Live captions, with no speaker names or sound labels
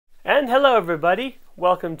And hello everybody,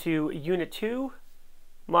 welcome to Unit 2,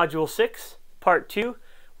 Module 6, Part 2.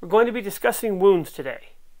 We're going to be discussing wounds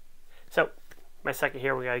today. So, my second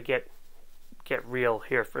here, we gotta get real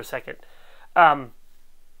here for a second.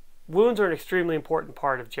 Wounds are an extremely important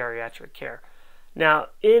part of geriatric care. Now,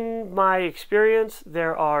 in my experience,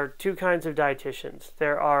 there are two kinds of dietitians.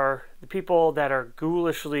 There are the people that are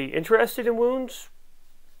ghoulishly interested in wounds,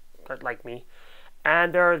 like me,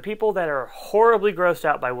 and there are the people that are horribly grossed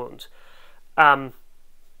out by wounds.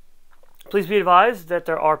 Please be advised that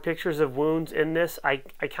there are pictures of wounds in this. I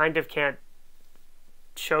kind of can't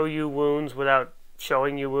show you wounds without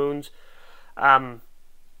showing you wounds. I'm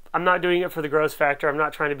not doing it for the gross factor. I'm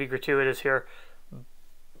not trying to be gratuitous here.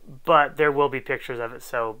 But there will be pictures of it,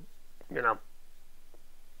 so, you know,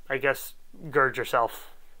 I guess gird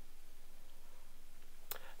yourself.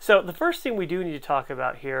 So the first thing we do need to talk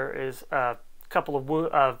about here is a couple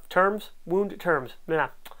of terms, wound terms. Yeah.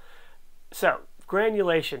 So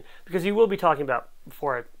granulation, because you will be talking about,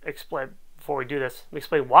 before we do this, let me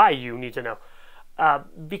explain why you need to know.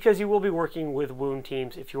 Because you will be working with wound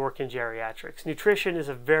teams if you work in geriatrics. Nutrition is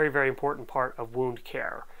a very, very important part of wound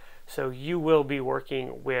care. So you will be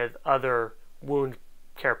working with other wound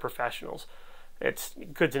care professionals. It's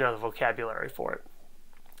good to know the vocabulary for it.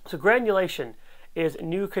 So granulation is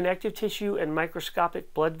new connective tissue and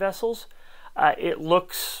microscopic blood vessels. It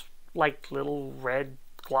looks like little red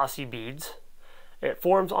glossy beads. It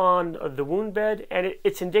forms on the wound bed, and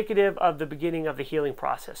it's indicative of the beginning of the healing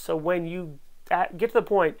process. So when you get to the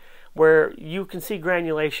point where you can see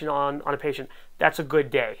granulation on a patient, that's a good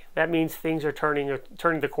day. That means things are turning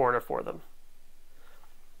the corner for them.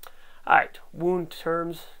 All right, wound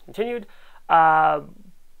terms continued. There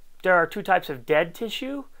are two types of dead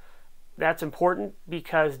tissue. That's important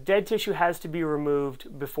because dead tissue has to be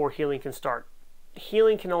removed before healing can start.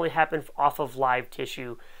 Healing can only happen off of live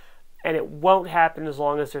tissue, and it won't happen as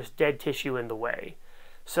long as there's dead tissue in the way.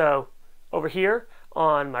 So over here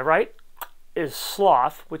on my right is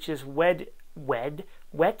slough, which is wet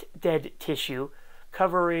dead tissue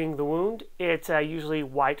covering the wound. It's usually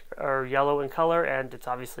white or yellow in color, and it's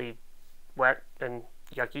obviously wet and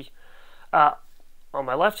yucky. On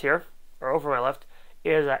my left here, or over my left,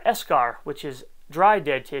 is eschar, which is dry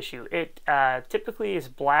dead tissue. It typically is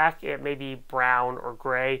black. It may be brown or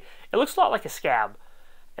gray. It looks a lot like a scab.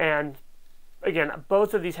 And again,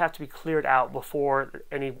 both of these have to be cleared out before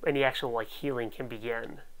any actual healing can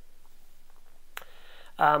begin.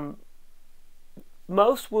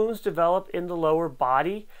 Most wounds develop in the lower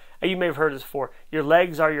body. You may have heard this before. Your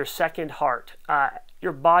legs are your second heart.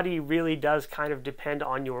 Your body really does kind of depend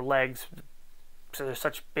on your legs, so there's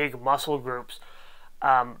such big muscle groups,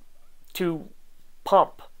 to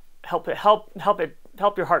pump, help your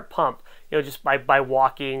heart pump. You know, just by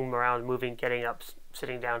walking around, moving, getting up,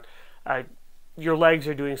 sitting down. Your legs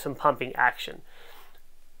are doing some pumping action.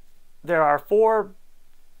 There are four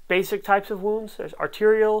basic types of wounds. There's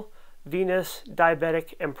arterial, venous,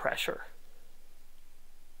 diabetic, and pressure.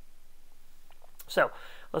 So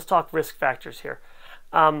let's talk risk factors here.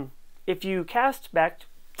 If you cast back,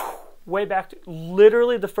 way back to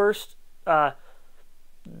literally the first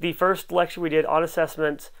lecture we did on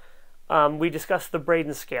assessments, we discussed the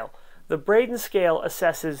Braden scale. The Braden scale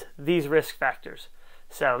assesses these risk factors.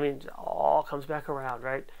 So I mean, it all comes back around,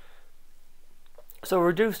 right? So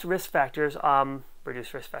reduced risk factors.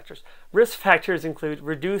 Risk factors include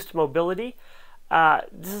reduced mobility.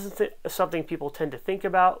 This isn't something people tend to think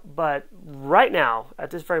about, but right now,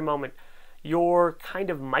 at this very moment, you're kind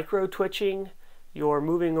of micro-twitching, you're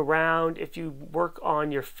moving around. If you work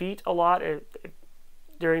on your feet a lot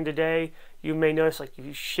during the day, you may notice if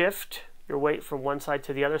you shift your weight from one side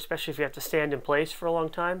to the other, especially if you have to stand in place for a long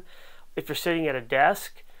time. If you're sitting at a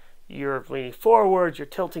desk, you're leaning forward, you're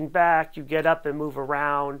tilting back, you get up and move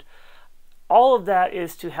around. All of that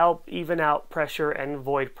is to help even out pressure and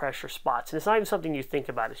avoid pressure spots. And it's not even something you think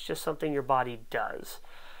about, it's just something your body does.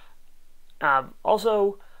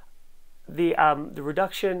 Also, the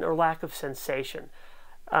reduction or lack of sensation.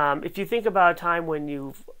 If you think about a time when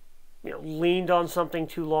you've leaned on something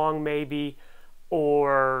too long maybe,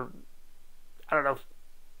 or I don't know,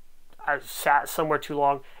 I sat somewhere too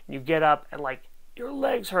long, and you get up and your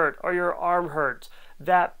legs hurt or your arm hurts.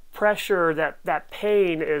 That pressure, that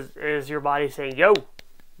pain is your body saying, yo,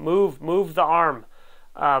 move the arm,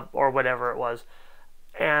 or whatever it was.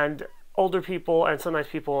 And older people and sometimes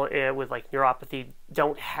people with neuropathy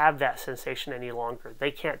don't have that sensation any longer.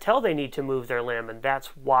 They can't tell they need to move their limb, and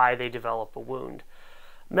that's why they develop a wound.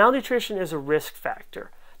 Malnutrition is a risk factor.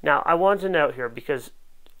 Now, I want to note here, because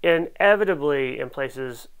inevitably, in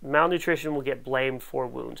places, malnutrition will get blamed for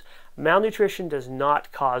wounds. Malnutrition does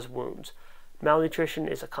not cause wounds. Malnutrition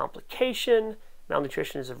is a complication.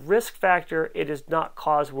 Malnutrition is a risk factor. It does not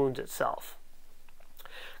cause wounds itself.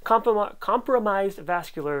 Compromised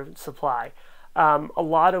vascular supply. A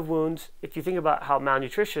lot of wounds, if you think about how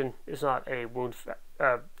malnutrition is not a wound,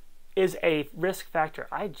 is a risk factor.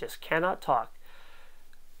 I just cannot talk.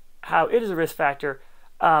 How it is a risk factor.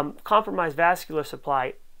 Compromised vascular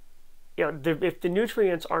supply. If the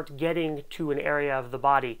nutrients aren't getting to an area of the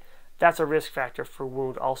body, that's a risk factor for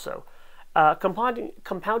wound also.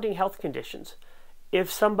 Compounding health conditions. If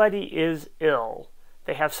somebody is ill,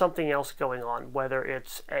 they have something else going on, whether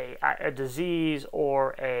it's a disease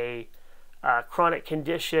or a chronic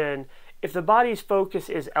condition. If the body's focus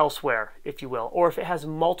is elsewhere, if you will, or if it has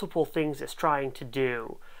multiple things it's trying to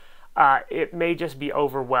do, it may just be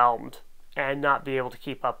overwhelmed and not be able to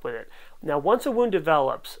keep up with it. Now, once a wound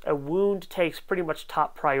develops, a wound takes pretty much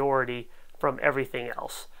top priority from everything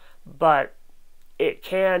else. But it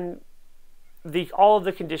can, all of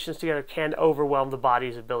the conditions together can overwhelm the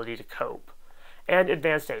body's ability to cope. And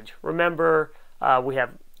advanced age. Remember, we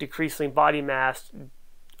have decreasing body mass,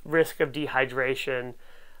 risk of dehydration,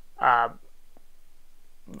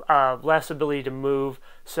 less ability to move.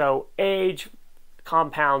 So age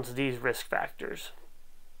compounds these risk factors.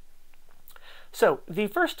 So the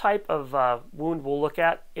first type of wound we'll look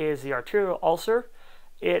at is the arterial ulcer.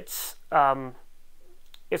 It's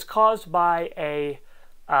caused by a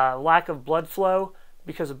lack of blood flow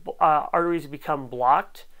because arteries become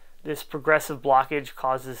blocked. This progressive blockage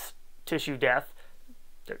causes tissue death.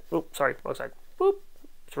 Oops, sorry, wrong side. Boop.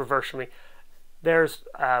 It's reversed for me. There's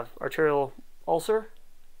arterial ulcer.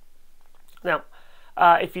 Now,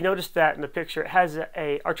 if you notice that in the picture, it has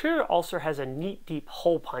arterial ulcer has a neat, deep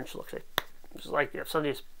hole punch. Looks like it's like if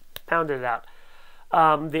somebody's pounded it out.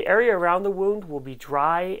 The area around the wound will be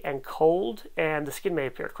dry and cold, and the skin may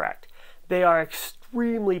appear cracked. They are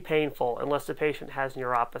extremely painful unless the patient has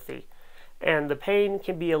neuropathy. And the pain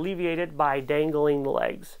can be alleviated by dangling the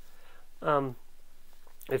legs.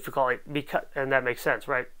 If you call it, and that makes sense,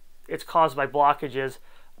 right? It's caused by blockages.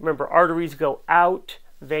 Remember, arteries go out,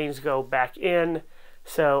 veins go back in.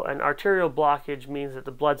 So an arterial blockage means that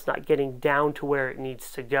the blood's not getting down to where it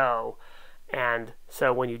needs to go. And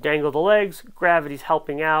so when you dangle the legs, gravity's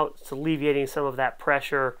helping out. It's alleviating some of that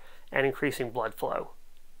pressure and increasing blood flow.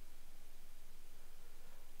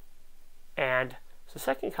 And the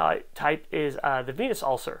second type is the venous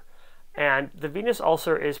ulcer. And the venous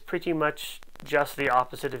ulcer is pretty much just the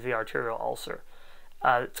opposite of the arterial ulcer.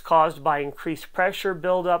 It's caused by increased pressure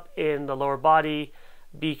buildup in the lower body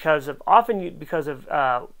often because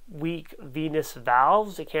of weak venous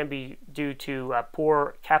valves. It can be due to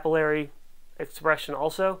poor capillary expression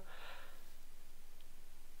also.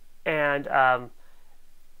 And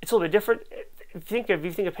it's a little bit different. If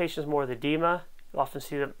you think of patients more with edema, you often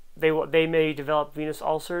see them. They may develop venous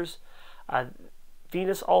ulcers.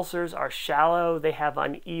 Venous ulcers are shallow. They have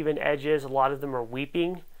uneven edges. A lot of them are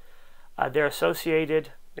weeping. They're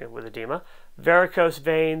associated with edema, varicose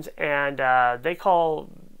veins, and I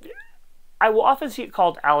will often see it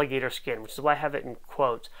called alligator skin, which is why I have it in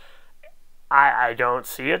quotes. I don't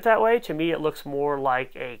see it that way. To me, it looks more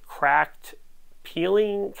like a cracked,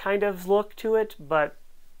 peeling kind of look to it, but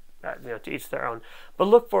to each their own. But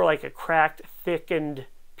look for like a cracked, thickened,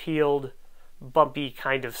 peeled, bumpy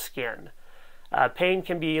kind of skin. Pain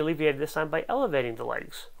can be alleviated this time by elevating the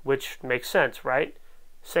legs, which makes sense, right?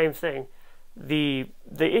 Same thing. The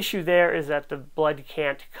issue there is that the blood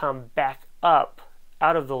can't come back up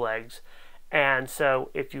out of the legs, and so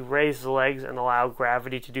if you raise the legs and allow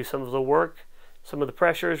gravity to do some of the work, some of the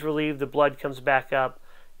pressure is relieved, the blood comes back up,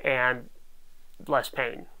 and less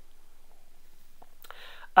pain.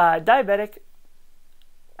 Diabetic,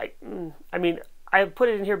 I put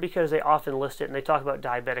it in here because they often list it and they talk about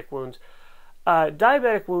diabetic wounds.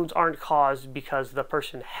 Diabetic wounds aren't caused because the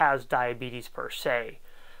person has diabetes per se.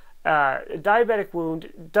 A diabetic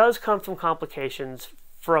wound does come from complications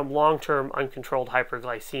from long-term uncontrolled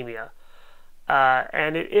hyperglycemia.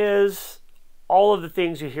 And it is all of the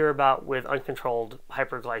things you hear about with uncontrolled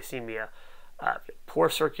hyperglycemia. Poor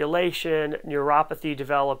circulation, neuropathy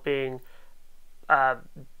developing,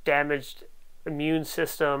 damaged immune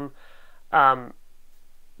system.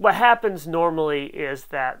 What happens normally is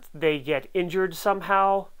that they get injured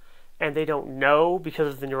somehow and they don't know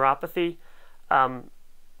because of the neuropathy.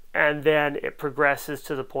 And then it progresses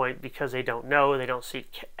to the point because they don't know, they don't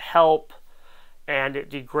seek help, and it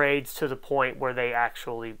degrades to the point where they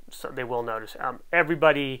will notice.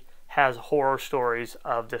 Everybody has horror stories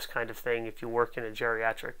of this kind of thing if you work in a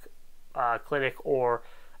geriatric clinic or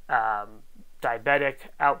diabetic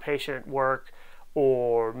outpatient work,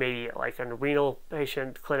 or maybe like a renal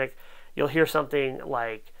patient clinic, you'll hear something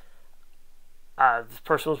like, this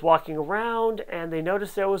person was walking around and they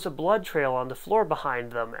noticed there was a blood trail on the floor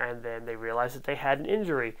behind them, and then they realized that they had an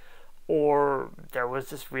injury. Or there was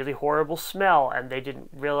this really horrible smell and they didn't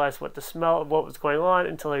realize what was going on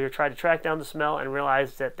until they tried to track down the smell and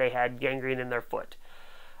realized that they had gangrene in their foot.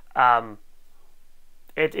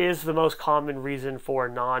 It is the most common reason for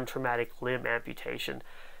non-traumatic limb amputation,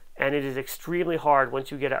 and it is extremely hard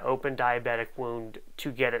once you get an open diabetic wound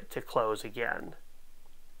to get it to close again.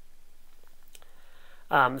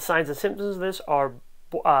 Signs and symptoms of this are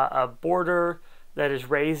a border that is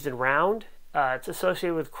raised and round. It's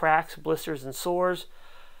associated with cracks, blisters, and sores,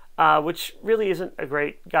 which really isn't a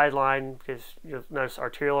great guideline because you'll notice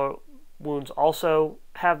arterial wounds also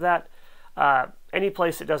have that. Any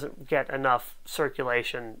place that doesn't get enough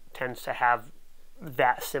circulation tends to have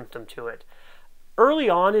that symptom to it. Early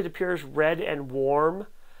on, it appears red and warm,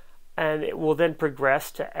 and it will then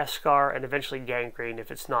progress to eschar and eventually gangrene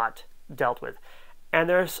if it's not dealt with. And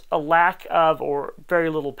there's a lack of or very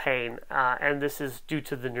little pain, and this is due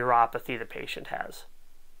to the neuropathy the patient has.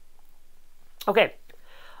 Okay,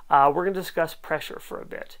 we're going to discuss pressure for a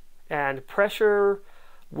bit. And pressure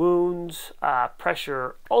wounds,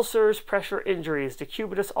 pressure ulcers, pressure injuries,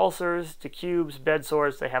 decubitus ulcers, decubes, bed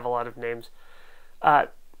sores, they have a lot of names.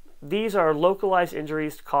 These are localized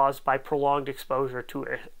injuries caused by prolonged exposure to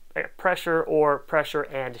a pressure or pressure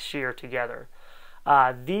and shear together.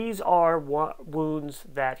 These are wounds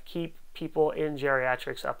that keep people in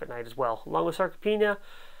geriatrics up at night as well. Along with sarcopenia,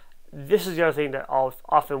 this is the other thing that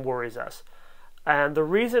often worries us. And the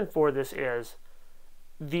reason for this is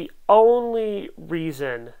the only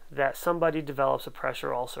reason that somebody develops a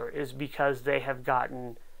pressure ulcer is because they have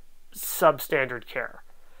gotten substandard care.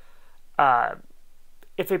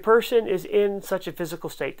 If a person is in such a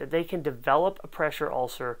physical state that they can develop a pressure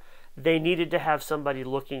ulcer, they needed to have somebody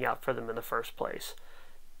looking out for them in the first place.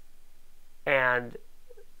 And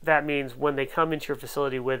that means when they come into your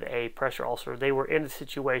facility with a pressure ulcer, they were in a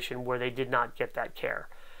situation where they did not get that care.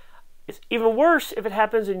 It's even worse if it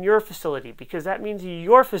happens in your facility, because that means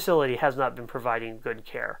your facility has not been providing good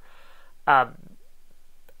care.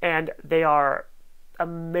 And they are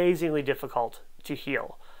amazingly difficult to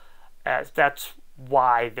heal. That's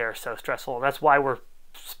why they're so stressful. And that's why we're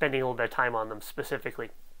spending a little bit of time on them specifically.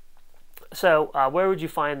 So where would you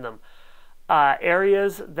find them?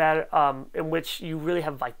 Areas that in which you really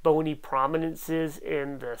have like bony prominences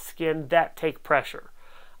in the skin that take pressure.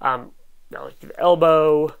 Like the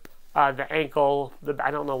elbow, the ankle.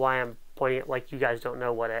 I don't know why I'm pointing it like you guys don't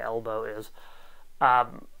know what an elbow is.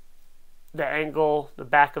 The ankle, the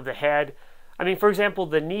back of the head. I mean, for example,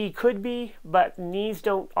 the knee could be, but knees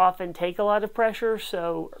don't often take a lot of pressure,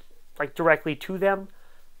 so like directly to them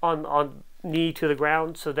on knee to the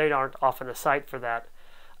ground, so they aren't often a site for that.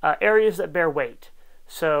 Areas that bear weight,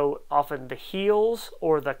 so often the heels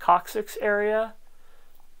or the coccyx area,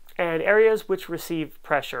 and areas which receive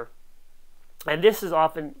pressure. And this is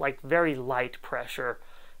often like very light pressure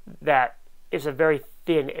that is a very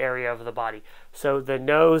thin area of the body. So the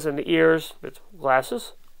nose and the ears with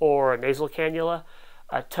glasses or a nasal cannula,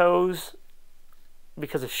 toes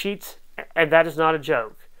because of sheets, and that is not a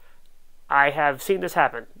joke. I have seen this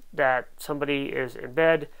happen, that somebody is in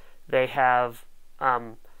bed, they have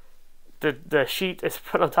the sheet is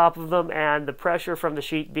put on top of them, and the pressure from the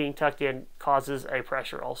sheet being tucked in causes a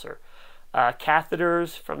pressure ulcer.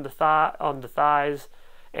 Catheters from the on the thighs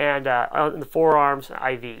and on the forearms,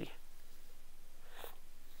 IV.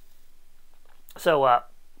 So,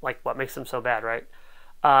 like, what makes them so bad, right?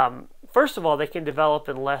 First of all, they can develop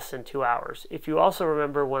in less than 2 hours. If you also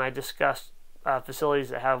remember when I discussed facilities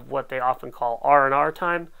that have what they often call R&R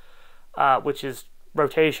time, which is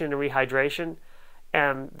rotation and rehydration,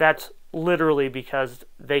 and that's literally because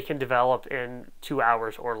they can develop in 2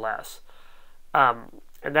 hours or less.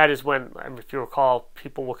 And that is when, if you recall,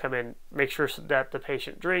 people will come in, make sure that the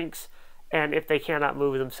patient drinks, and if they cannot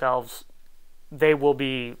move themselves, they will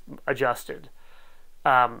be adjusted.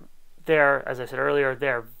 As I said earlier,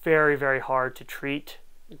 they're very, very hard to treat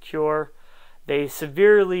and cure. They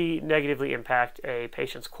severely negatively impact a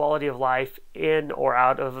patient's quality of life in or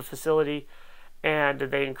out of a facility, and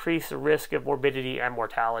they increase the risk of morbidity and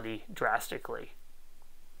mortality drastically.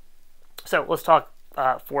 So let's talk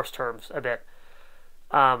force terms a bit.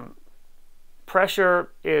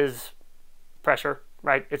 Pressure is pressure,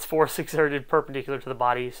 right? It's force exerted perpendicular to the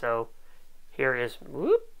body. So here is,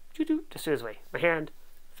 just do this way. My hand,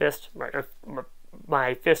 fist, right?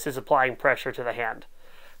 My fist is applying pressure to the hand.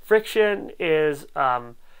 Friction is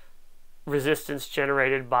resistance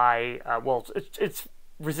generated by, it's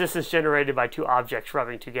resistance generated by two objects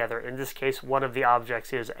rubbing together. In this case, one of the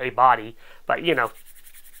objects is a body, but you know,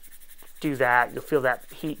 do that, you'll feel that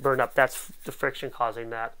heat burn up. That's the friction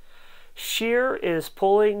causing that. Shear is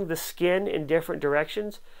pulling the skin in different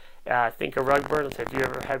directions. Think a rug burn. Let's say if you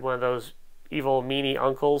ever had one of those evil meanie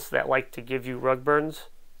uncles that like to give you rug burns,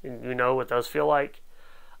 and you know what those feel like.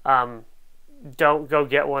 Don't go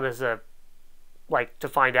get one as a, like, to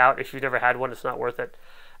find out. If you've never had one, it's not worth it.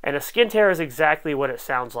 And a skin tear is exactly what it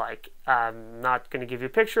sounds like. I'm not going to give you a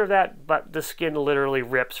picture of that, but the skin literally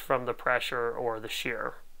rips from the pressure or the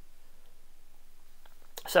shear.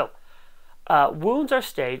 So, wounds are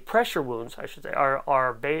staged, pressure wounds, I should say,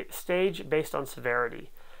 are staged based on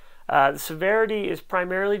severity. The severity is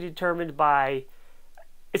primarily determined by,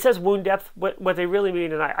 it says wound depth. What they really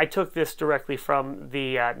mean, and I took this directly from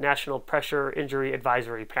the National Pressure Injury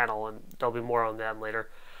Advisory Panel, and there'll be more on them later.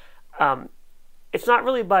 It's not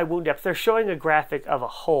really by wound depth. They're showing a graphic of a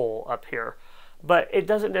hole up here, but it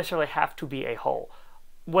doesn't necessarily have to be a hole.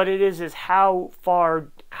 What it is how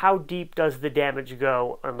deep does the damage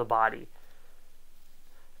go on the body.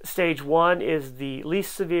 Stage 1 is the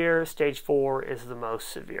least severe, stage 4 is the most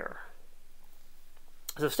severe.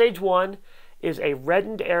 So stage 1 is a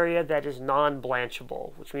reddened area that is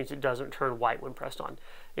non-blanchable, which means it doesn't turn white when pressed on.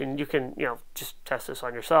 And you can, you know, just test this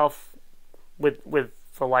on yourself with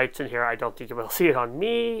the lights in here. I don't think you'll be able to see it on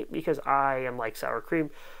me because I am like sour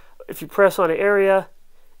cream. If you press on an area,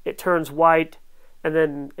 it turns white, and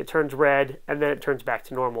then it turns red, and then it turns back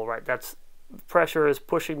to normal, right? That's pressure is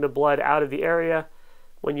pushing the blood out of the area.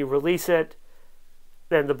 When you release it,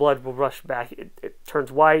 then the blood will rush back. It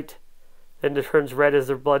turns white, then it turns red as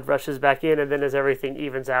the blood rushes back in, and then as everything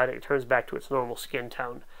evens out, it turns back to its normal skin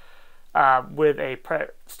tone. With a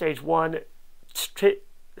stage 1,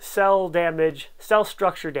 cell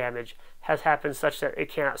structure damage has happened such that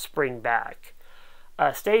it cannot spring back.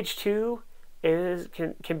 Stage 2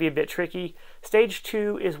 can be a bit tricky. Stage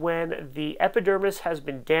 2 is when the epidermis has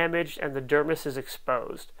been damaged and the dermis is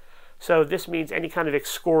exposed. So this means any kind of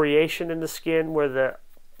excoriation in the skin where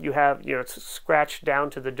it's scratched down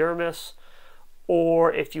to the dermis,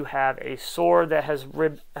 or if you have a sore that has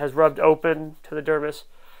rubbed open to the dermis,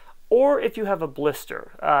 or if you have a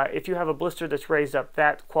blister. If you have a blister that's raised up,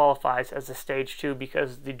 that qualifies as a stage 2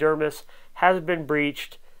 because the dermis has been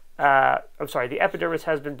breached. The epidermis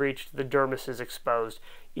has been breached, the dermis is exposed,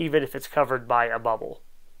 even if it's covered by a bubble.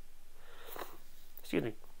 Excuse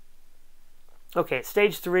me. Okay,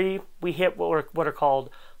 stage 3, we hit what are called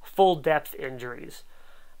full depth injuries.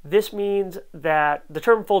 This means that, the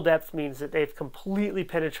term full depth means that they've completely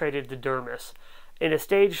penetrated the dermis. In a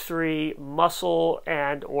stage 3, muscle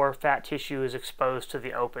and or fat tissue is exposed to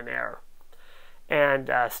the open air. And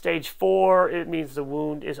stage 4, it means the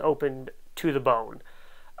wound is opened to the bone.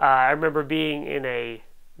 I remember being in a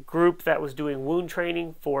group that was doing wound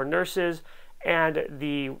training for nurses, and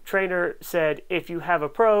the trainer said, if you have a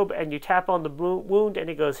probe and you tap on the wound and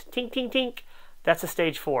it goes tink, tink, tink, that's a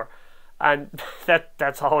stage 4. And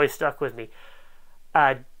that's always stuck with me.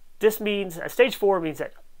 This means, stage 4 means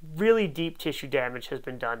that really deep tissue damage has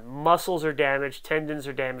been done. Muscles are damaged, tendons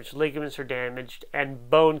are damaged, ligaments are damaged,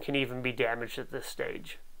 and bone can even be damaged at this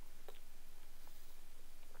stage.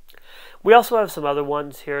 We also have some other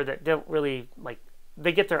ones here that don't really,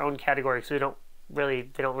 they get their own category, so they don't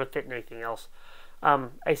really fit in anything else.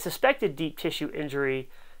 A suspected deep tissue injury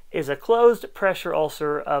is a closed pressure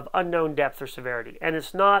ulcer of unknown depth or severity. And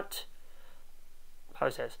it's not,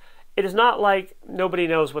 it is not like nobody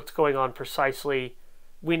knows what's going on precisely.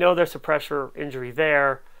 We know there's a pressure injury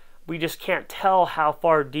there. We just can't tell how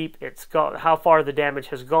far deep it's gone, how far the damage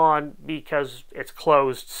has gone because it's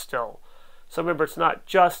closed still. So remember, it's not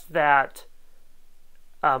just that,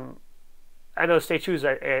 I know stage 2 is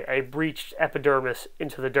a breached epidermis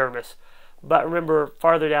into the dermis, but remember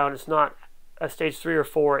farther down, it's not, a stage 3 or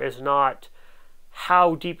 4 is not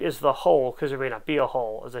how deep is the hole, because there may not be a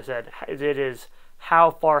hole, as I said. It is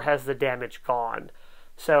how far has the damage gone.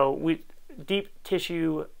 So deep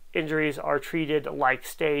tissue injuries are treated like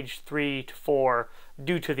stage 3 to 4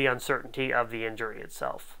 due to the uncertainty of the injury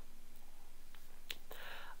itself.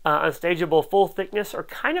 Unstageable full thickness are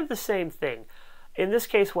kind of the same thing. In this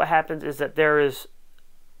case, what happens is that there is,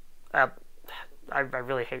 I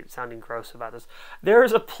really hate sounding gross about this, there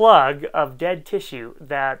is a plug of dead tissue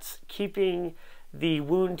that's keeping the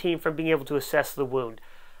wound team from being able to assess the wound.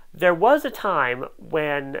 There was a time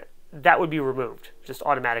when that would be removed, just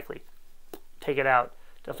automatically. Take it out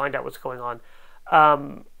to find out what's going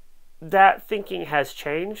on. That thinking has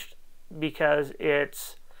changed because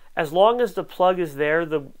it's, as long as the plug is there,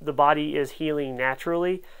 the body is healing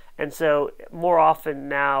naturally, And so more often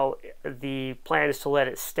now, the plan is to let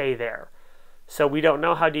it stay there. So we don't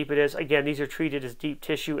know how deep it is. Again, these are treated as deep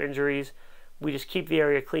tissue injuries. We just keep the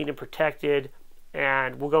area clean and protected,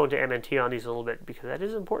 and we'll go into MNT on these a little bit because that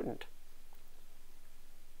is important.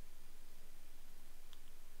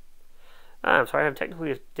 I'm sorry, I'm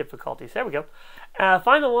technical difficulties. There we go.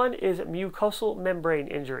 Final one is mucosal membrane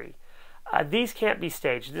injury. These can't be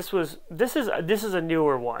staged. This is a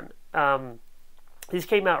newer one. These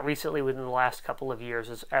came out recently within the last couple of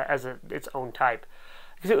years as its own type,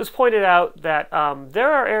 because it was pointed out that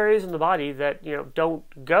there are areas in the body that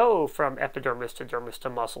don't go from epidermis to dermis to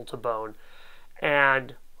muscle to bone,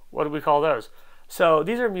 and what do we call those? So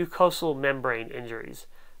these are mucosal membrane injuries.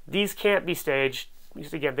 These can't be staged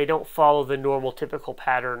because, again, they don't follow the normal typical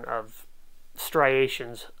pattern of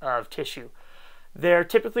striations of tissue. They're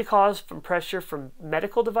typically caused from pressure from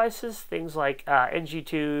medical devices, things like NG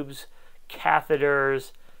tubes,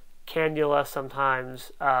 catheters, cannula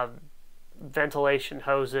sometimes, ventilation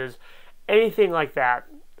hoses, anything like that,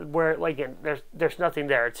 where, again, there's nothing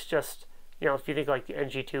there. It's just, if you think like the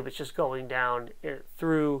NG tube, it's just going down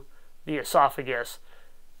through the esophagus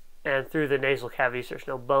and through the nasal cavities. There's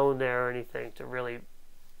no bone there or anything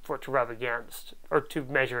for it to rub against or to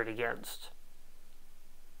measure it against.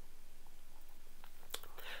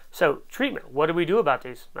 So treatment, what do we do about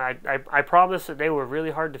these? I promised that they were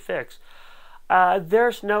really hard to fix.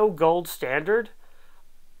 There's no gold standard.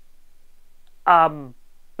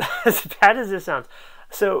 As bad as this sounds.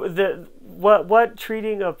 So what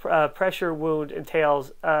treating a pressure wound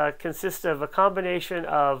entails consists of a combination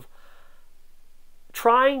of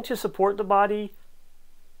trying to support the body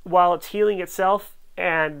while it's healing itself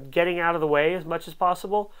and getting out of the way as much as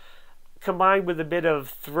possible, combined with a bit of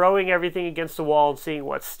throwing everything against the wall and seeing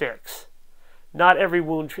what sticks. Not every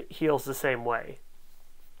wound heals the same way.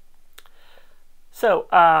 So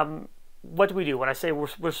what do we do? When I say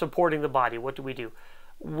we're supporting the body, what do?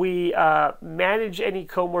 We manage any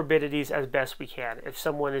comorbidities as best we can. If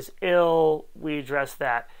someone is ill, we address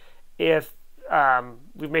that. If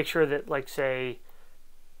we make sure that, like, say,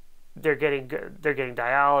 they're getting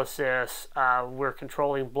dialysis, we're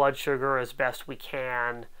controlling blood sugar as best we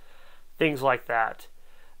can, things like that.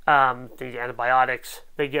 The antibiotics,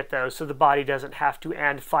 they get those so the body doesn't have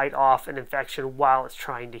to fight off an infection while it's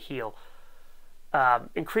trying to heal.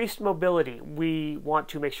 Increased mobility, we want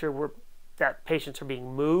to make sure that patients are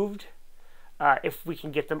being moved. If we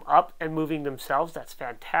can get them up and moving themselves, that's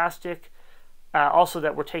fantastic. Also,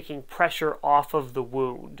 that we're taking pressure off of the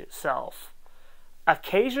wound itself.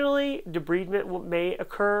 Occasionally, debridement may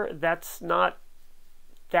occur. That's not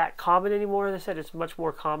that common anymore. As I said, it's much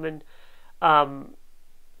more common.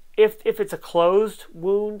 If it's a closed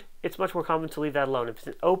wound, it's much more common to leave that alone. If it's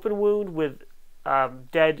an open wound with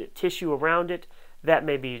dead tissue around it, that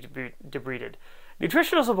may be debrided.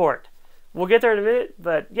 Nutritional support. We'll get there in a minute,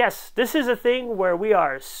 but yes, this is a thing where we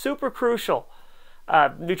are super crucial.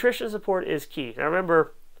 Nutrition support is key. Now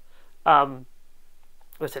remember,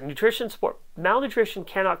 listen, nutrition support, malnutrition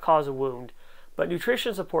cannot cause a wound, but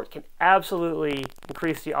nutrition support can absolutely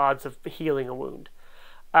increase the odds of healing a wound.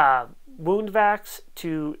 Wound vacs,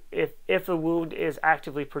 if the wound is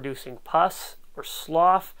actively producing pus or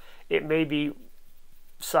slough, it may be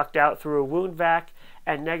sucked out through a wound vac,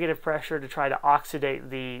 and negative pressure to try to oxidate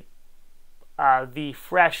the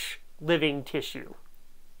fresh living tissue.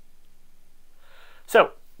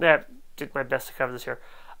 So, I did my best to cover this here.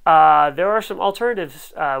 There are some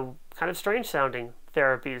alternatives, kind of strange sounding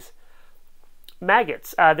therapies.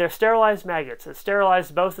 Maggots. They're sterilized maggots. It's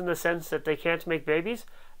sterilized both in the sense that they can't make babies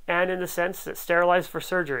and in the sense that sterilized for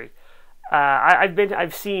surgery.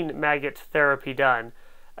 I've seen maggot therapy done.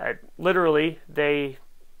 Literally, they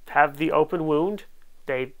have the open wound.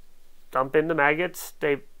 They dump in the maggots.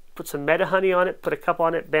 They put some meta-honey on it, put a cup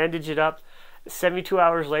on it, bandage it up. 72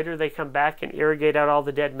 hours later, they come back and irrigate out all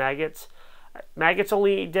the dead maggots. Maggots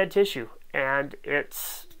only eat dead tissue, and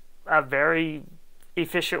it's a very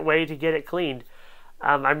efficient way to get it cleaned.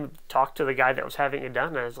 I talked to the guy that was having it done,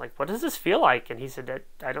 and I was like, what does this feel like? And he said that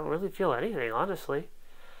I don't really feel anything, honestly.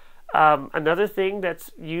 Another thing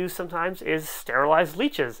that's used sometimes is sterilized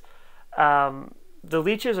leeches. The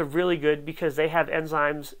leeches are really good because they have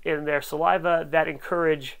enzymes in their saliva that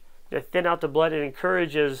thin out the blood and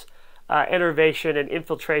encourages innervation and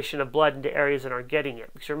infiltration of blood into areas that aren't getting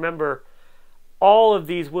it. Because remember, all of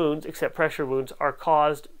these wounds, except pressure wounds, are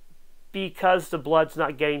caused because the blood's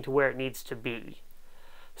not getting to where it needs to be.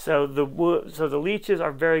 So the leeches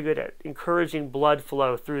are very good at encouraging blood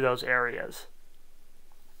flow through those areas.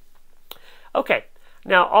 Okay,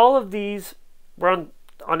 now all of these, we're on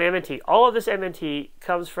MNT. All of this MNT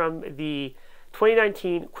comes from the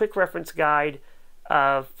 2019 Quick Reference Guide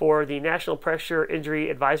for the National Pressure Injury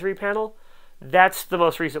Advisory Panel. That's the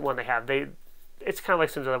most recent one they have. It's kind of like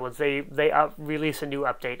some other ones. They release a new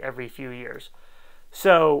update every few years.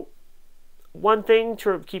 So one thing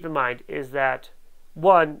to keep in mind is that,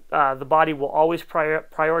 one, the body will always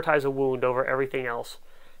prioritize a wound over everything else.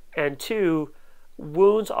 And two,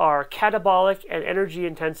 wounds are catabolic and energy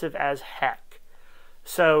intensive as heck.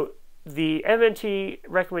 So the MNT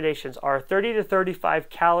recommendations are 30 to 35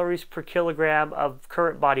 calories per kilogram of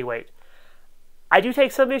current body weight. I do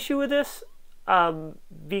take some issue with this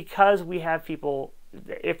because we have people,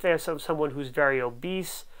 if there's someone who's very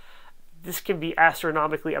obese, this can be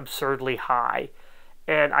astronomically absurdly high,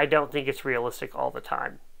 and I don't think it's realistic all the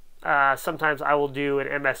time. Sometimes I will do an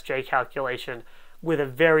MSJ calculation with a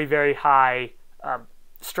very, very high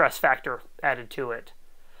stress factor added to it.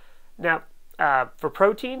 Now, for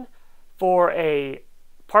protein, for a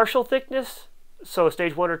partial thickness, so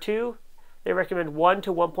stage 1 or 2, they recommend 1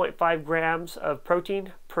 to 1.5 grams of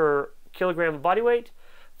protein per kilogram of body weight.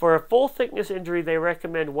 For a full thickness injury, they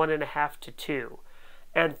recommend 1.5 to 2.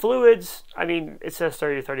 And fluids, I mean, it says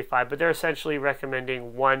 30 to 35, but they're essentially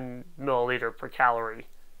recommending 1 milliliter per calorie.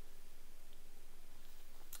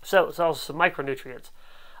 So it's also some micronutrients.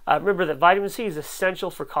 Remember that vitamin C is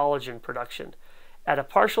essential for collagen production. At a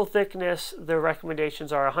partial thickness, the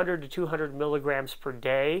recommendations are 100 to 200 milligrams per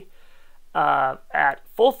day. At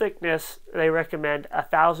full thickness, they recommend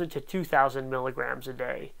 1,000 to 2,000 milligrams a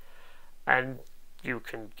day. And you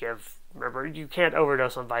can give, remember, you can't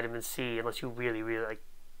overdose on vitamin C unless you really, really like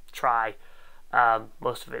try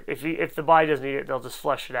most of it. If the body doesn't need it, they'll just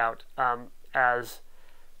flush it out. As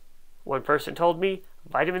one person told me,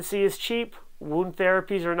 vitamin C is cheap, wound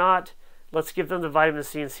therapies are not. Let's give them the vitamin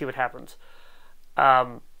C and see what happens.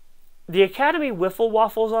 The Academy wiffle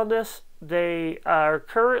waffles on this. They are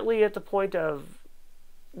currently at the point of,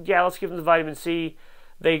 yeah, let's give them the vitamin C.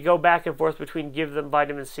 They go back and forth between give them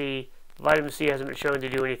vitamin C. Vitamin C hasn't been shown to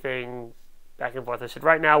do anything, back and forth. I said,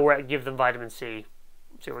 right now we're at give them vitamin C.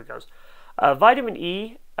 Let's see where it goes. Vitamin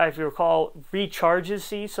E, if you recall, recharges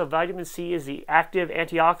C. So vitamin C is the active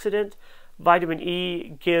antioxidant. Vitamin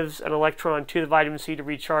E gives an electron to the vitamin C to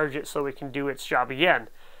recharge it so it can do its job again.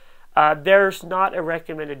 There's not a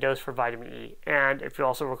recommended dose for vitamin E. And if you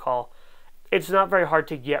also recall, it's not very hard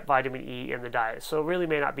to get vitamin E in the diet. So it really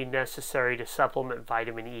may not be necessary to supplement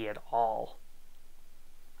vitamin E at all.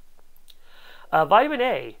 Vitamin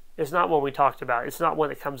A is not one we talked about. It's not one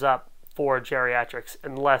that comes up for geriatrics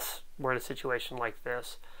unless we're in a situation like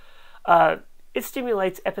this. It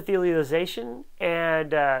stimulates epithelialization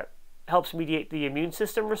and helps mediate the immune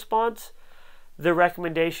system response. The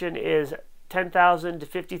recommendation is 10,000 to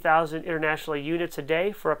 50,000 international units a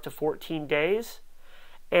day for up to 14 days.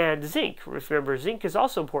 And zinc, remember, zinc is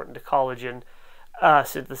also important to collagen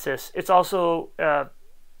synthesis. It's also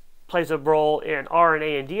plays a role in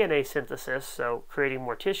RNA and DNA synthesis, so creating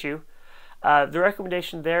more tissue. The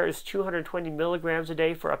recommendation there is 220 milligrams a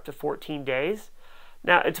day for up to 14 days.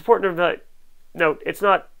 Now, it's important to note, it's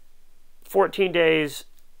not 14 days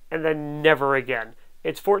and then never again.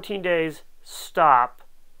 It's 14 days, stop,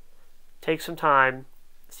 take some time,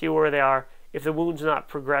 see where they are. If the wound's not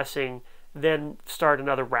progressing, then start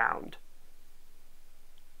another round.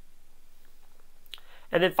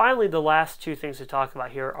 And then finally, the last two things to talk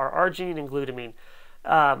about here are arginine and glutamine.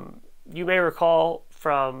 You may recall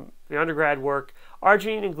from the undergrad work,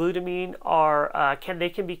 arginine and glutamine are can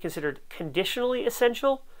be considered conditionally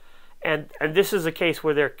essential, and this is a case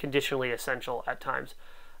where they're conditionally essential at times,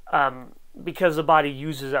 because the body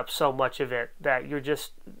uses up so much of it that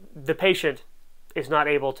the patient is not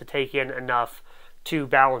able to take in enough to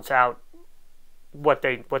balance out what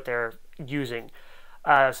they're using.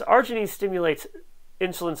 So arginine stimulates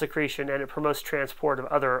insulin secretion and it promotes transport of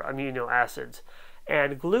other amino acids.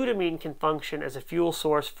 And glutamine can function as a fuel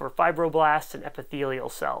source for fibroblasts and epithelial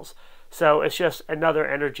cells. So it's just another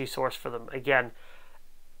energy source for them. Again,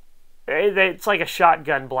 it's like a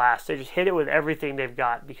shotgun blast. They just hit it with everything they've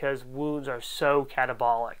got because wounds are so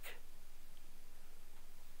catabolic.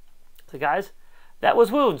 So guys, that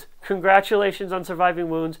was wounds. Congratulations on surviving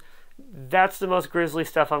wounds. That's the most grisly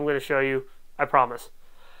stuff I'm going to show you, I promise.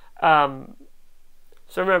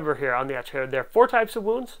 So remember here on the arterial, there are 4 types of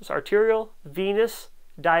wounds. It's arterial, venous,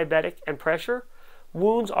 diabetic, and pressure.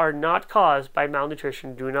 Wounds are not caused by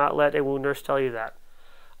malnutrition. Do not let a wound nurse tell you that.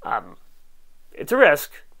 It's a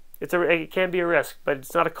risk. It can be a risk, but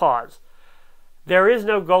it's not a cause. There is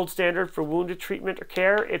no gold standard for wounded treatment or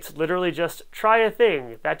care. It's literally just try a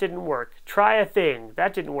thing. That didn't work. Try a thing.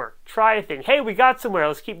 That didn't work. Try a thing. Hey, we got somewhere.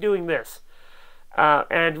 Let's keep doing this.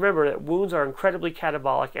 And remember that wounds are incredibly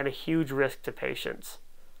catabolic and a huge risk to patients.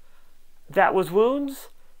 That was wounds.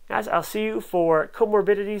 Guys, I'll see you for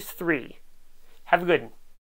Comorbidities 3. Have a good one.